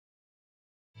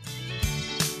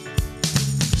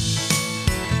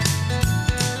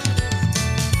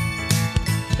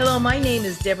Hello, my name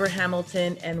is Debra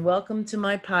Hamilton, and welcome to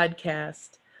my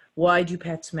podcast, Why Do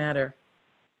Pets Matter?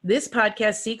 This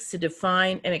podcast seeks to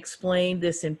define and explain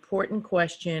this important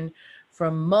question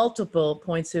from multiple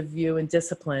points of view and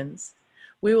disciplines.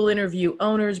 We will interview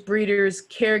owners, breeders,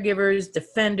 caregivers,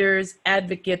 defenders,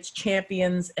 advocates,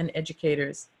 champions, and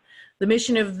educators. The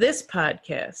mission of this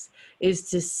podcast is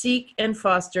to seek and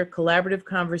foster collaborative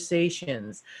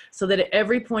conversations so that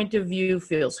every point of view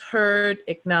feels heard,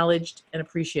 acknowledged, and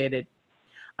appreciated.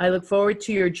 I look forward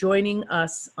to your joining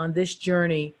us on this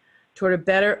journey toward a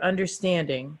better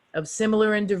understanding of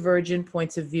similar and divergent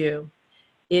points of view.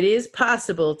 It is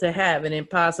possible to have an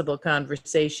impossible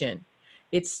conversation.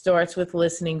 It starts with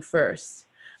listening first.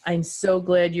 I'm so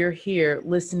glad you're here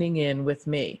listening in with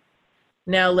me.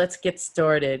 Now let's get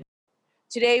started.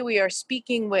 Today we are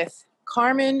speaking with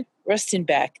Carmen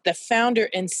Rustenbeck, the founder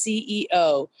and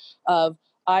CEO of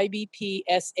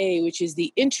IBPSA, which is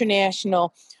the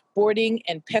International Boarding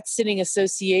and Pet Sitting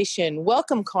Association.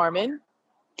 Welcome, Carmen.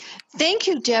 Thank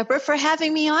you, Debra, for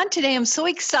having me on today. I'm so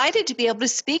excited to be able to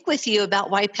speak with you about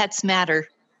why pets matter.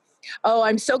 Oh,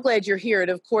 I'm so glad you're here.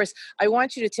 And of course, I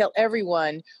want you to tell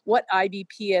everyone what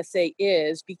IBPSA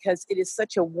is, because it is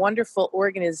such a wonderful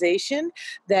organization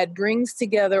that brings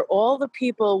together all the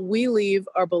people we leave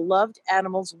our beloved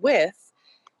animals with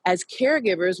as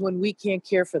caregivers when we can't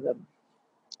care for them.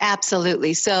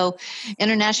 Absolutely. So,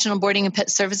 International Boarding and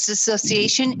Pet Services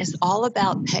Association is all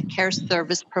about pet care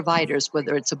service providers,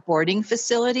 whether it's a boarding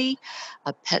facility,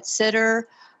 a pet sitter,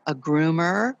 a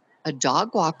groomer, a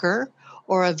dog walker,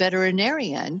 or a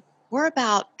veterinarian. We're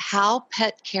about how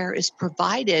pet care is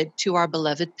provided to our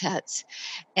beloved pets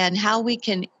and how we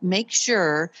can make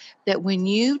sure that when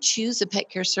you choose a pet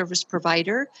care service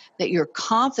provider, that you're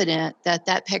confident that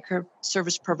that pet care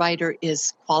service provider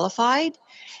is qualified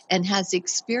and has the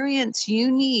experience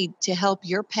you need to help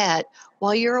your pet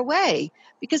while you're away.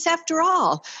 Because after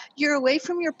all, you're away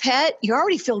from your pet, you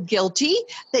already feel guilty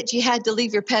that you had to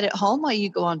leave your pet at home while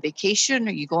you go on vacation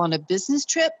or you go on a business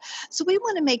trip. So we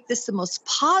want to make this the most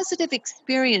positive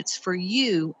experience for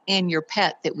you and your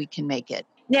pet that we can make it.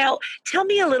 Now, tell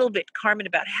me a little bit, Carmen,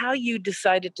 about how you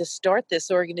decided to start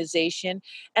this organization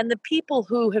and the people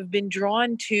who have been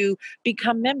drawn to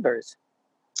become members.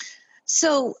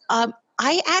 So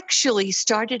I actually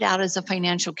started out as a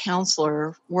financial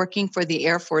counselor working for the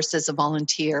Air Force as a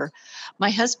volunteer. My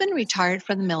husband retired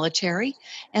from the military,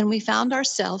 and we found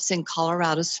ourselves in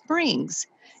Colorado Springs.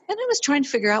 And I was trying to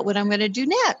figure out what I'm going to do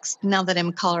next now that I'm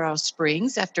in Colorado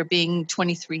Springs after being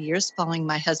 23 years following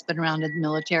my husband around in the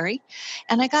military.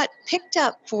 And I got picked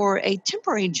up for a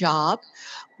temporary job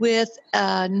with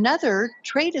another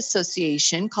trade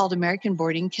association called American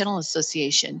Boarding Kennel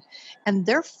Association. And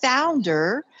their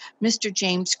founder, Mr.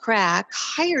 James Crack,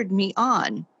 hired me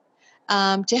on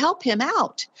to help him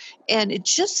out. And it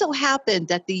just so happened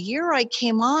that the year I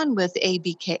came on with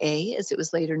ABKA, as it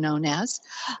was later known as,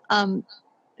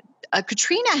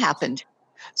 Katrina happened.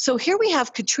 So here we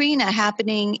have Katrina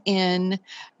happening in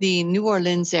the New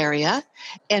Orleans area,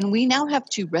 and we now have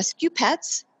to rescue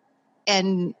pets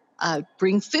and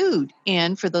bring food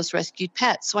in for those rescued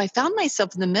pets. So I found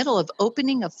myself in the middle of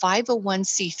opening a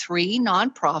 501c3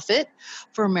 nonprofit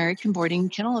for American Boarding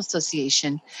and Kennel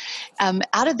Association.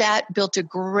 Out of that, built a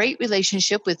great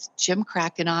relationship with Jim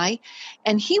Crack and I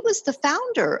he was the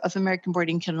founder of American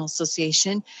Boarding and Kennel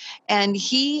Association. And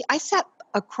I sat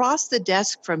across the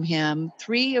desk from him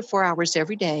 3 or 4 hours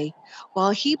every day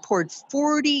while he poured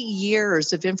 40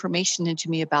 years of information into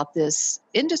me about this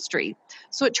industry.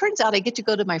 So it turns out I get to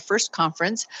go to my first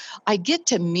conference. I get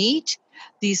to meet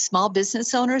these small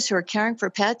business owners who are caring for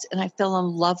pets, and I fell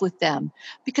in love with them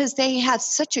because they have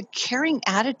such a caring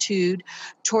attitude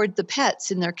toward the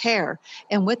pets in their care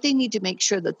and what they need to make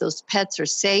sure that those pets are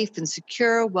safe and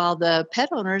secure while the pet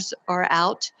owners are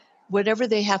out whatever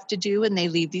they have to do and they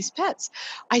leave these pets.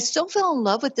 I still fell in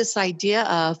love with this idea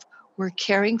of we're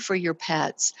caring for your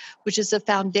pets, which is a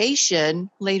foundation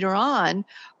later on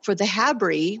for the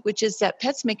HABRI, which is that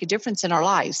pets make a difference in our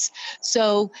lives.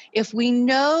 So if we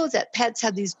know that pets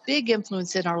have these big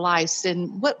influence in our lives,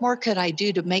 then what more could I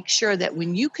do to make sure that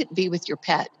when you couldn't be with your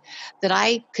pet, that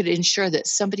I could ensure that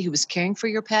somebody who was caring for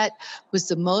your pet was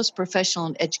the most professional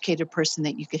and educated person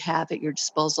that you could have at your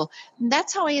disposal. And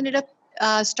that's how I ended up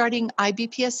starting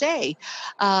IBPSA.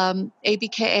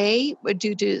 ABKA,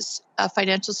 due to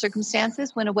financial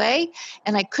circumstances, went away,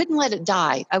 and I couldn't let it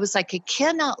die. I was like, I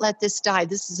cannot let this die.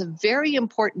 This is a very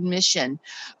important mission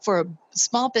for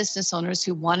small business owners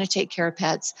who want to take care of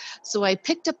pets. So I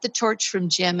picked up the torch from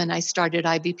Jim, and I started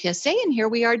IBPSA, and here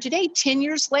we are today, 10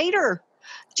 years later,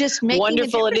 just making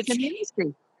Wonderful. a difference in the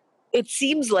industry. It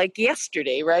seems like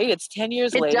yesterday, right? It's 10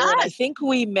 years It later. And I does. think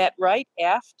we met right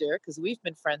after, because we've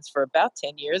been friends for about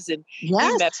 10 years, and you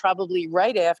met Yes. probably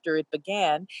right after it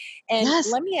began. And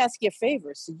Yes. let me ask you a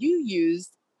favor. So you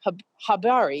used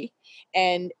Habari,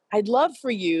 and I'd love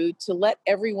for you to let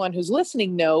everyone who's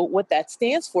listening know what that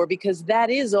stands for, because that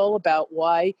is all about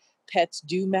why pets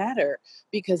do matter,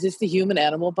 because it's the human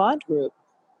animal bond group.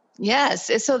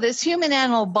 Yes. So this human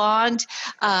animal bond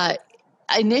uh,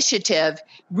 initiative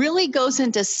really goes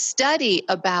into study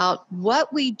about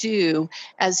what we do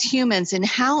as humans and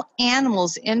how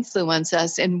animals influence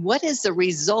us and what is the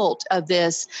result of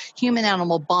this human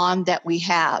animal bond that we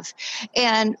have.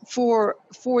 And for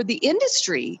the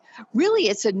industry, really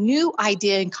it's a new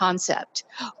idea and concept.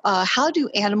 How do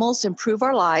animals improve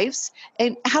our lives,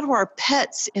 and how do our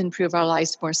pets improve our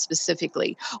lives more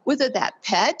specifically, whether that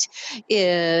pet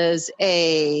is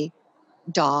a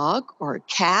dog or a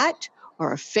cat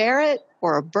or a ferret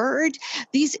or a bird.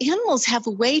 These animals have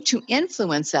a way to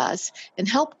influence us and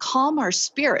help calm our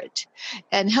spirit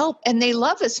and they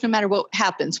love us no matter what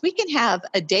happens. We can have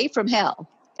a day from hell.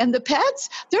 And the pets,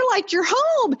 they're like, you're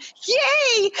home,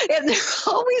 yay! And they're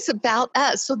always about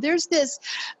us. So there's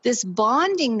this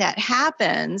bonding that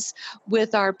happens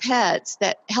with our pets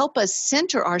that help us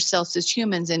center ourselves as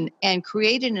humans and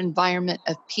create an environment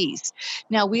of peace.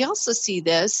 Now, we also see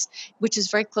this, which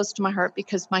is very close to my heart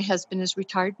because my husband is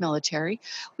retired military.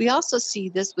 We also see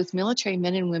this with military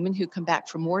men and women who come back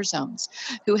from war zones,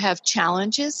 who have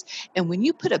challenges. And when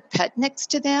you put a pet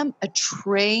next to them, a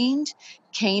trained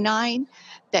canine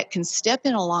that can step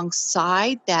in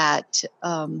alongside that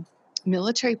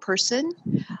military person,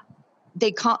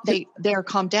 they're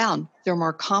calmed down. They're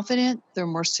more confident. They're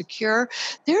more secure.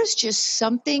 There's just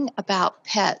something about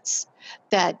pets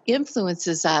that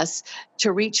influences us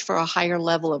to reach for a higher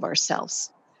level of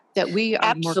ourselves. That we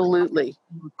are more Absolutely.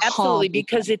 calm Absolutely. with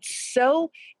Because them. it's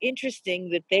so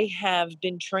interesting that they have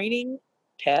been training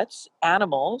pets,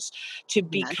 animals, to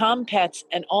Yes, become pets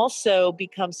and also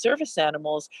become service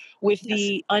animals with yes,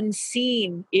 the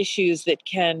unseen issues that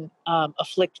can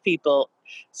afflict people.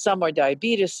 Some are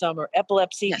diabetes, some are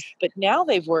epilepsy, yes, but now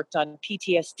they've worked on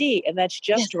PTSD, and that's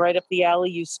yes. just right up the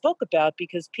alley you spoke about,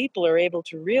 because people are able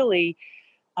to really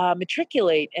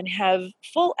matriculate and have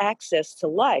full access to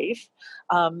life.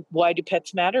 Why do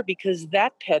pets matter? Because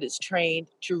that pet is trained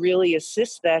to really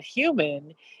assist that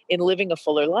human in living a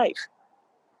fuller life.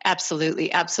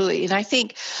 Absolutely, absolutely. And I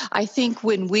think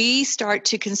when we start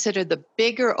to consider the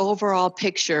bigger overall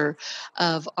picture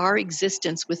of our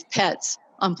existence with pets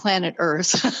on planet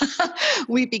Earth,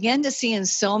 we begin to see in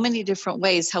so many different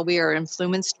ways how we are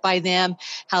influenced by them,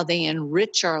 how they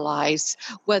enrich our lives,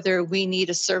 whether we need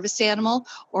a service animal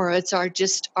or it's our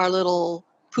little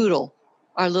poodle.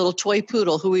 Our little toy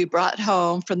poodle who we brought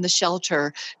home from the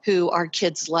shelter, who our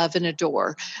kids love and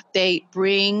adore. They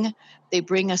bring they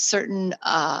bring a certain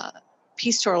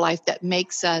piece to our life that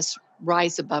makes us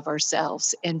rise above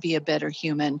ourselves and be a better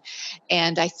human.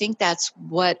 And I think that's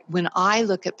what, when I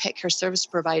look at pet care service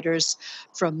providers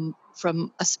from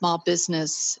a small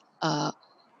business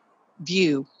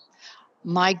view,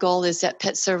 my goal is that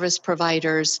pet service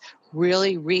providers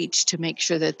really reach to make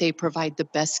sure that they provide the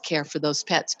best care for those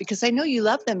pets, because I know you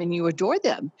love them and you adore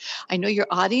them. I know your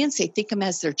audience, they think them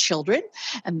as their children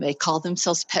and they call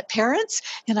themselves pet parents.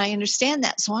 And I understand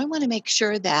that. So I want to make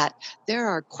sure that there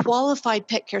are qualified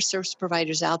pet care service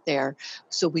providers out there.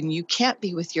 So when you can't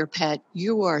be with your pet,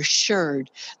 you are assured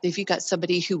that if you got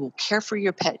somebody who will care for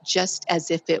your pet just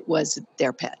as if it was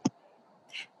their pet.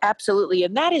 Absolutely.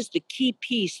 And that is the key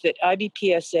piece that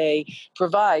IBPSA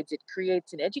provides. It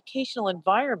creates an educational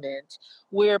environment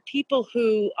where people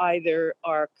who either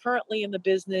are currently in the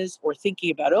business or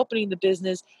thinking about opening the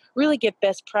business really get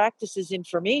best practices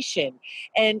information.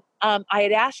 And I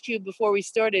had asked you before we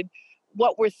started,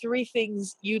 what were three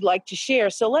things you'd like to share?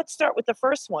 So let's start with the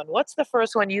first one. What's the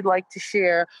first one you'd like to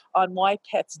share on why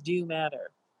pets do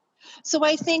matter? So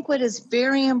I think what is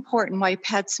very important why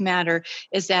pets matter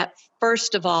is that,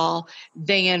 first of all,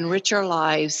 they enrich our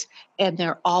lives and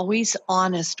they're always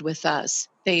honest with us.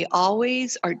 They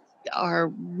always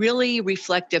are really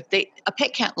reflective. A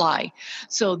pet can't lie.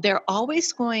 So they're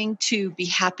always going to be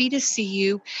happy to see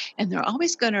you, and they're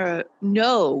always going to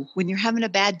know when you're having a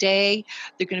bad day.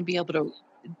 They're going to be able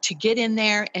to get in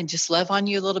there and just love on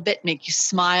you a little bit, make you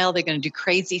smile. They're going to do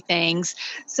crazy things.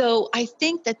 So I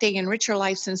think that they enrich our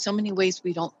lives in so many ways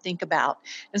we don't think about.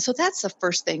 And so that's the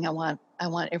first thing I want I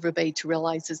want everybody to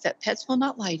realize is that pets will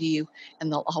not lie to you,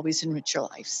 and they'll always enrich your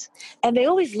lives. And they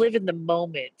always live in the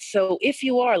moment. So if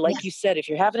you are, like Yes, you said, if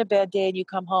you're having a bad day and you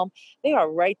come home, they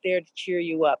are right there to cheer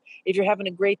you up. If you're having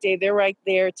a great day, they're right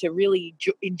there to really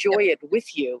enjoy yep, it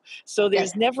with you. So yes,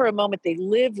 there's never a moment. They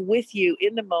live with you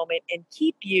in the moment and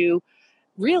keep you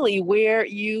really where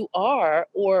you are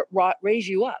or raise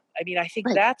you up. I mean, I think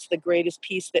right. that's the greatest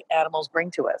piece that animals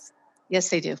bring to us. Yes,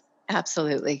 they do.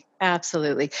 Absolutely.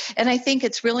 Absolutely. And I think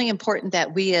it's really important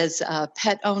that we as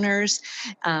pet owners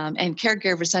and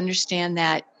caregivers understand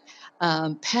that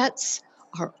pets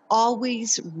are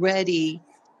always ready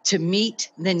to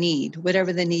meet the need,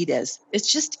 whatever the need is.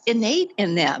 It's just innate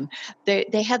in them.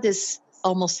 They have this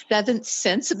almost seventh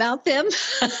sense about them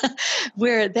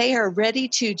where they are ready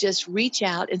to just reach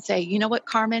out and say, you know what,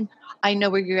 Carmen, I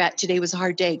know where you're at. Today was a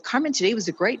hard day. Carmen, today was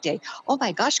a great day. Oh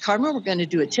my gosh, Carmen, we're going to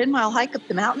do a 10-mile hike up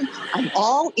the mountain. I'm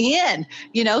all in,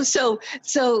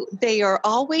 so they are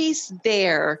always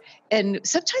there. And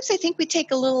sometimes I think we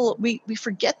take a little, we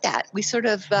forget that. We sort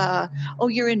of, oh,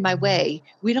 you're in my way.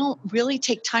 We don't really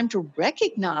take time to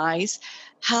recognize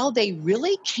how they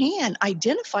really can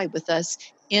identify with us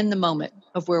in the moment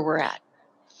of where we're at.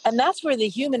 And that's where the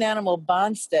human animal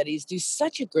bond studies do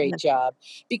such a great Yes, job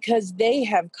because they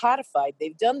have codified,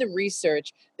 they've done the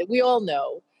research that we all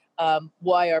know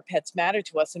why our pets matter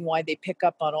to us and why they pick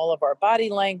up on all of our body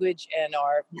language and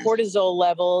our yes, cortisol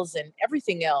levels and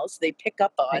everything else they pick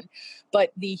up on. right.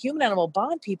 But the human animal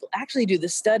bond people actually do the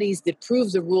studies that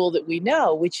prove the rule that we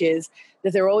know, which is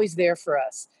that they're always there for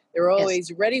us. They're Yes,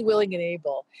 always ready, willing, and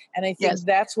able. And I think yes,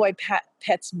 that's why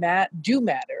pets do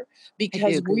matter I do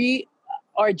because agree.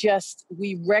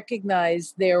 we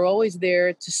recognize they're always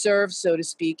there to serve, so to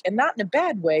speak, and not in a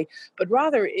bad way, but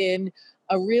rather in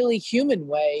a really human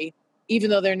way, even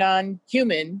though they're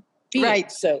non-human Right.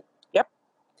 beings. So, yep.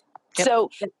 Yep. So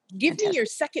That's give me fantastic. your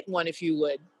second one, if you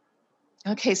would.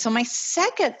 Okay, so my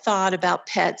second thought about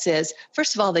pets is,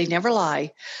 first of all, they never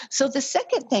lie. So the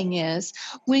second thing is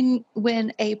when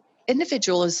a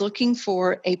individual is looking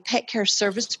for a pet care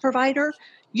service provider,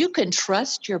 you can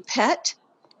trust your pet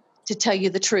to tell you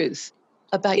the truth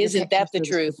about your Isn't pet care that the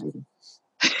service truth? provider.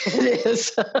 It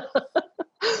is.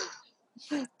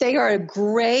 They are You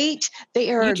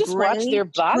a just watch their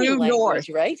great body true north, language,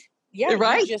 right? Yeah,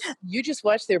 right? you just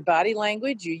watch their body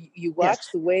language. You Yes, watch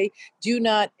the way. Do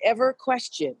not ever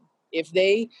question if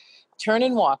they turn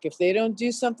and walk. If they don't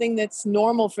do something that's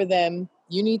normal for them,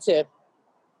 you need to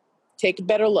take a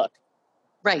better look.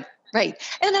 right, right.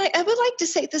 And I would like to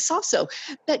say this also,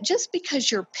 that just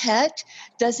because your pet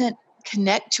doesn't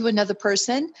connect to another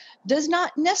person does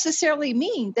not necessarily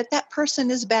mean that that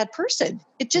person is a bad person.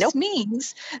 It just Nope.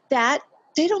 means that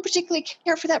they don't particularly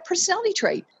care for that personality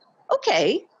trait.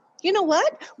 Okay, you know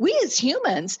what? We as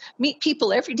humans meet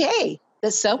people every day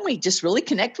that some we just really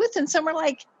connect with, and some are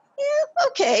like, yeah,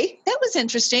 okay, that was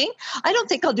interesting. I don't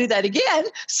think I'll do that again.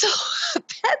 So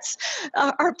pets,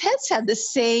 our pets have the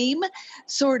same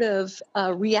sort of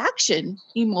reaction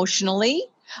emotionally,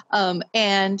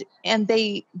 and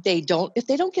they don't, if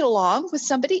they don't get along with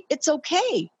somebody, it's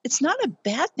okay. It's not a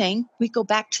bad thing. We go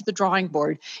back to the drawing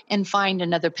board and find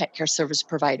another pet care service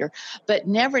provider, but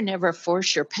never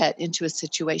force your pet into a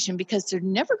situation, because they're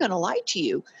never going to lie to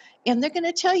you, and they're going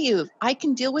to tell you, I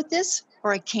can deal with this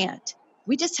or I can't.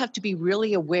 We just have to be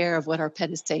really aware of what our pet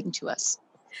is saying to us.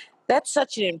 That's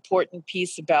such an important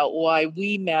piece about why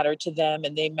we matter to them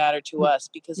and they matter to us,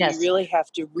 because we Yes, really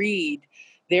have to read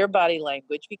their body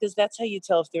language, because that's how you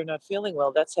tell if they're not feeling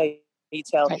well. That's how you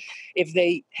tell right, if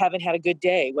they haven't had a good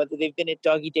day, whether they've been at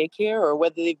doggy daycare or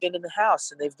whether they've been in the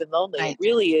house and they've been lonely. It right.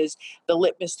 really is the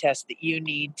litmus test that you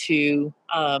need to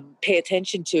pay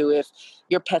attention to if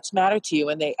your pets matter to you,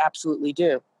 and they absolutely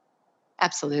do.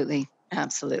 Absolutely.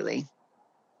 Absolutely.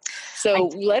 I So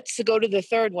let's go to the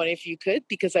third one, if you could,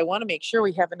 because I want to make sure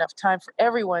we have enough time for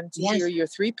everyone to hear Yes. your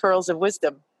three pearls of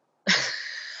wisdom.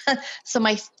 So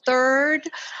my third,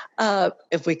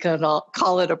 if we could all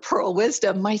call it a pearl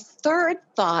wisdom, my third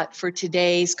thought for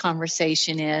today's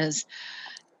conversation is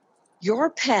your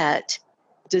pet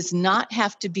does not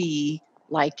have to be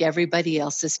like everybody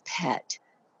else's pet.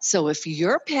 So if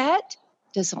your pet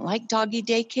doesn't like doggy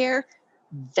daycare,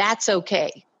 that's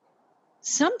okay.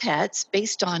 Some pets,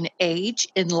 based on age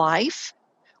in life,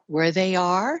 where they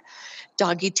are,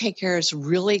 doggy daycare is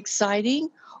really exciting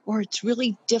or it's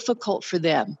really difficult for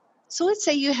them. So let's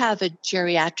say you have a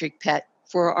geriatric pet.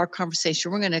 For our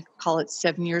conversation, we're going to call it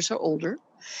 7 years or older.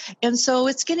 And so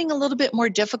it's getting a little bit more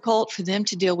difficult for them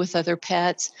to deal with other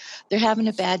pets. They're having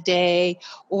a bad day,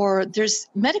 or there's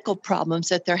medical problems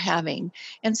that they're having.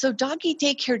 And so doggy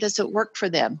daycare doesn't work for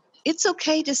them. It's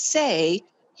okay to say,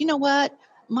 you know what?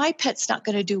 My pet's not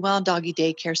going to do well in doggy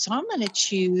daycare, so I'm going to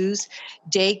choose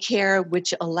daycare,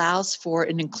 which allows for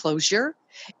an enclosure.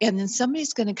 And then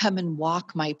somebody's going to come and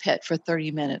walk my pet for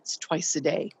 30 minutes twice a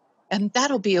day. And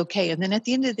that'll be okay. And then at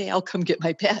the end of the day, I'll come get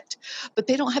my pet. But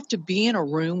they don't have to be in a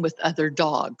room with other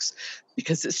dogs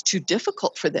because it's too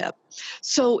difficult for them.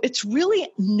 So it's really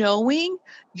knowing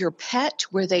your pet,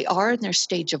 where they are in their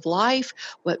stage of life,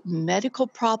 what medical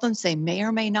problems they may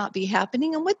or may not be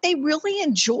happening, and what they really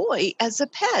enjoy as a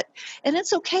pet. And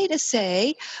it's okay to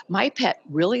say, my pet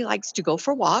really likes to go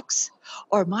for walks,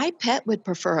 or my pet would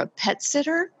prefer a pet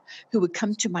sitter who would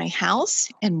come to my house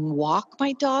and walk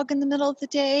my dog in the middle of the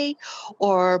day,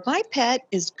 or my pet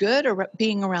is good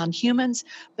being around humans,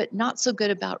 but not so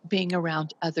good about being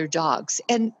around other dogs.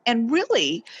 And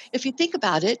really, if you think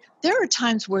about it, there are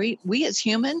times where we as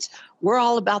humans, we're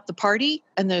all about the party,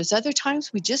 and there's other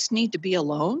times we just need to be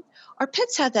alone. Our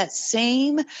pets have that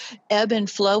same ebb and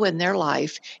flow in their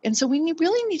life. And so we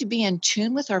really need to be in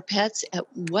tune with our pets at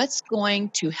what's going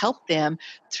to help them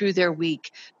through their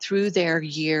week, through their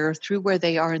year, through where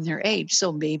they are in their age.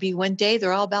 So maybe one day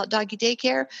they're all about doggy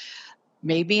daycare.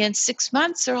 Maybe in 6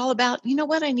 months, they're all about, you know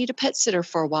what, I need a pet sitter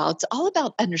for a while. It's all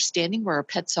about understanding where our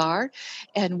pets are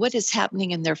and what is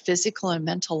happening in their physical and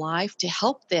mental life to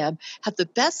help them have the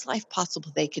best life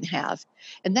possible they can have.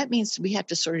 And that means we have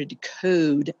to sort of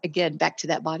decode, again, back to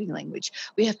that body language.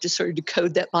 We have to sort of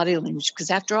decode that body language because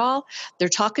after all, they're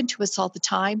talking to us all the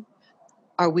time.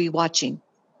 Are we watching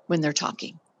when they're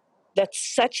talking? That's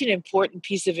such an important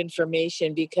piece of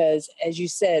information because, as you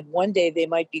said, one day they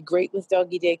might be great with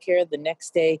doggy daycare. The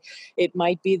next day, it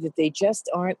might be that they just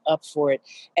aren't up for it.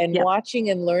 And Yep. watching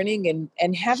and learning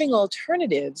and having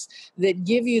alternatives that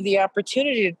give you the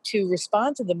opportunity to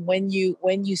respond to them when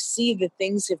you see that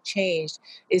things have changed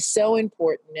is so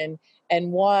important.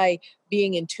 And why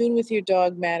being in tune with your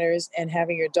dog matters and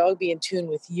having your dog be in tune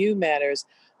with you matters.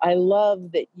 I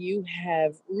love that you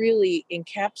have really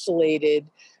encapsulated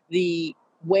the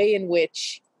way in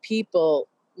which people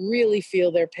really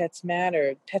feel their pets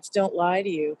matter. Pets don't lie to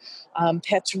you.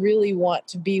 Pets really want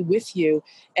to be with you.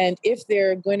 And if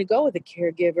they're going to go with a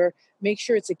caregiver, make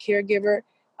sure it's a caregiver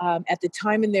at the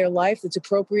time in their life that's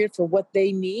appropriate for what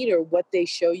they need or what they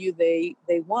show you they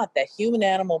want. That human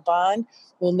animal bond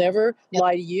will never Yep.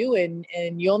 lie to you, and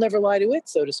you'll never lie to it,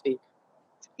 so to speak.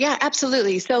 Yeah,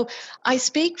 absolutely. So I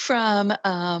speak from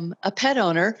a pet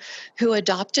owner who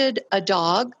adopted a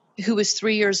dog who was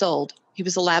 3 years old. He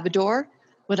was a Labrador.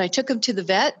 When I took him to the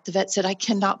vet said, I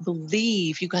cannot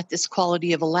believe you got this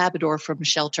quality of a Labrador from a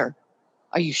shelter.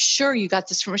 Are you sure you got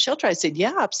this from a shelter? I said,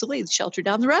 yeah, absolutely. The shelter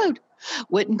down the road.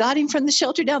 Went and got him from the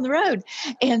shelter down the road.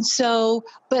 And so,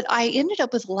 but I ended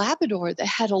up with a Labrador that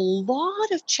had a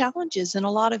lot of challenges and a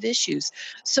lot of issues.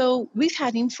 So we've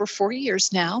had him for 4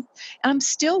 years now. And I'm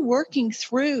still working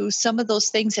through some of those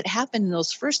things that happened in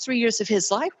those first 3 years of his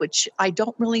life, which I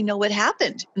don't really know what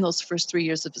happened in those first 3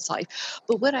 years of his life.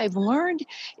 But what I've learned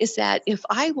is that if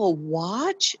I will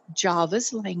watch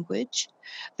Java's language,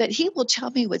 that he will tell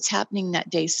me what's happening that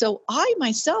day. So I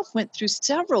myself went through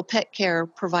several pet care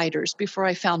providers before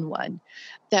I found one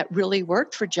that really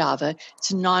worked for Java.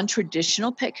 It's a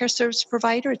non-traditional pet care service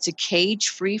provider. It's a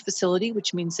cage-free facility,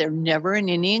 which means they're never in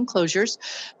any enclosures.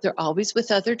 They're always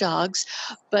with other dogs.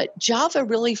 But Java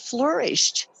really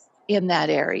flourished in that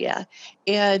area.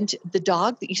 And the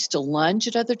dog that used to lunge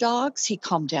at other dogs, he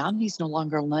calmed down. He's no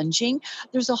longer lunging.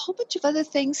 There's a whole bunch of other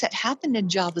things that happened in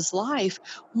Java's life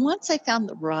once I found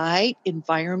the right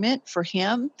environment for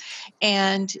him.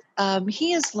 And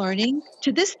he is learning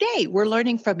to this day. We're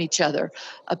learning from each other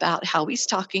about how he's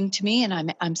talking to me.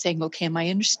 And I'm saying, okay, am I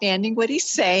understanding what he's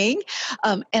saying?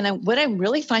 What I'm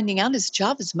really finding out is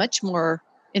Java is much more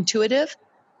intuitive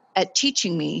at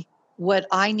teaching me what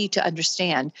I need to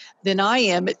understand than I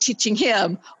am at teaching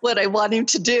him what I want him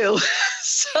to do.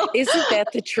 So Isn't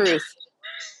that the truth?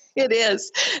 it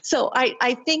is. So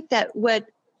I think that what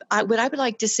I would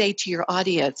like to say to your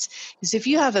audience is if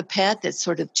you have a pet that's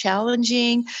sort of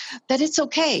challenging, that it's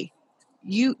okay.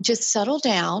 You just settle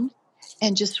down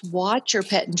and just watch your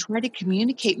pet and try to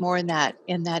communicate more in that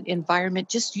environment.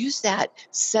 Just use that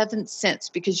seventh sense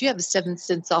because you have a seventh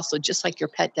sense also, just like your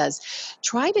pet does.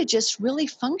 Try to just really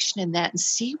function in that and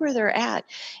see where they're at.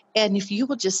 And if you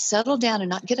will just settle down and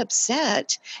not get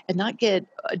upset and not get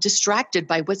distracted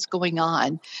by what's going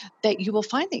on, that you will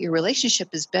find that your relationship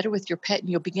is better with your pet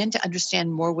and you'll begin to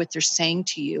understand more what they're saying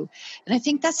to you. And I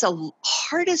think that's the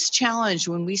hardest challenge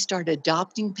when we start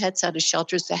adopting pets out of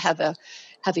shelters that have a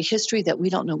history that we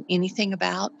don't know anything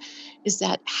about, is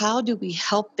that how do we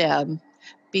help them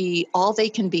be all they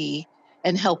can be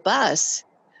and help us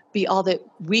be all that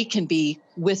we can be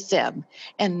with them.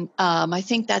 And I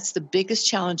think that's the biggest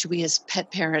challenge we as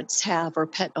pet parents have, or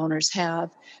pet owners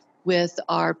have, with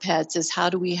our pets, is how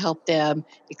do we help them,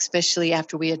 especially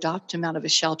after we adopt them out of a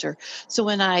shelter. So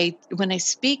when I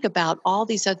speak about all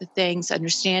these other things,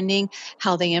 understanding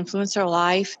how they influence our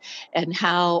life and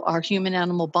how our human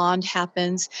animal bond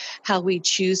happens, how we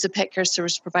choose a pet care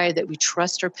service provider that we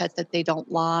trust our pet, that they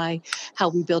don't lie, how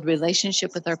we build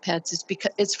relationship with our pets, is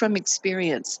because it's from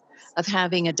experience of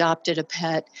having adopted a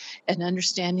pet and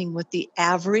understanding what the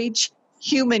average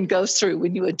human goes through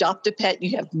when you adopt a pet and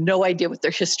you have no idea what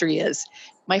their history is.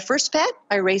 My first pet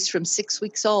I raised from 6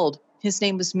 weeks old. His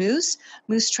name was Moose.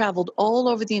 Moose traveled all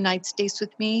over the United States with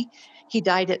me. He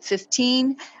died at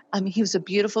 15. He was a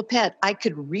beautiful pet. I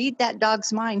could read that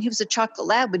dog's mind. He was a chocolate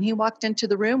lab. When he walked into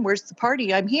the room, where's the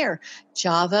party? I'm here.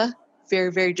 Java,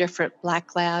 very, very different.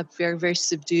 Black lab, very, very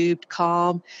subdued,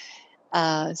 calm.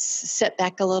 Set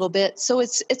back a little bit. So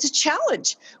it's a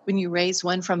challenge when you raise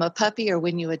one from a puppy or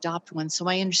when you adopt one. So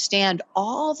I understand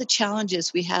all the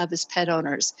challenges we have as pet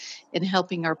owners in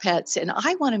helping our pets. And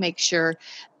I want to make sure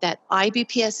that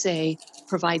IBPSA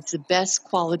provides the best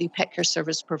quality pet care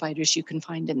service providers you can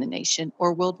find in the nation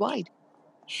or worldwide.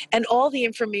 And all the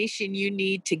information you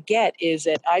need to get is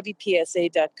at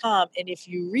ibpsa.com. And if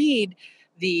you read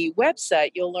the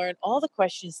website, you'll learn all the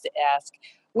questions to ask,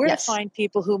 where Yes. to find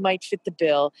people who might fit the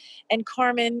bill. And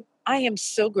Carmen, I am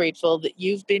so grateful that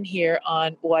you've been here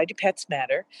on Why Do Pets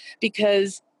Matter?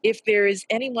 Because if there is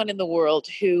anyone in the world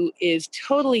who is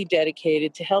totally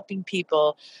dedicated to helping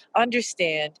people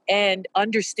understand and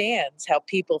understands how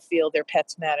people feel their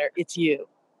pets matter, it's you.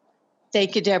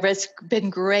 Thank you, Debra. It's been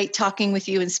great talking with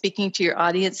you and speaking to your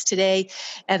audience today.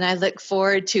 And I look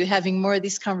forward to having more of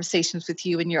these conversations with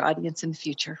you and your audience in the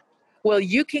future. Well,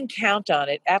 you can count on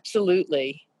it.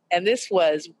 Absolutely. And this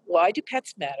was Why Do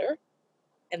Pets Matter?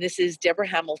 And this is Debra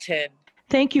Hamilton.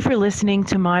 Thank you for listening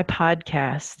to my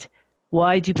podcast,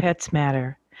 Why Do Pets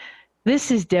Matter?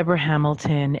 This is Debra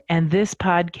Hamilton, and this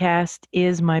podcast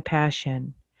is my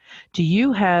passion. Do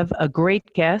you have a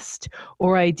great guest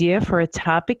or idea for a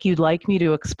topic you'd like me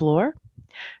to explore?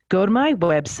 Go to my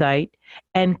website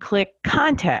and click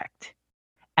Contact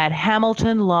at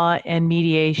Hamilton Law and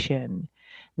Mediation.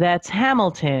 That's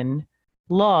Hamilton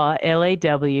Law, Law,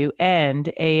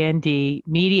 and And,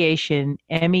 Mediation,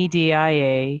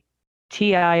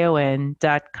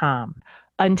 Mediation.com.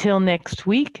 Until next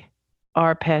week,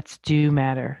 our pets do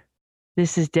matter.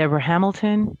 This is Debra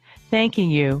Hamilton, thanking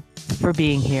you for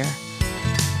being here.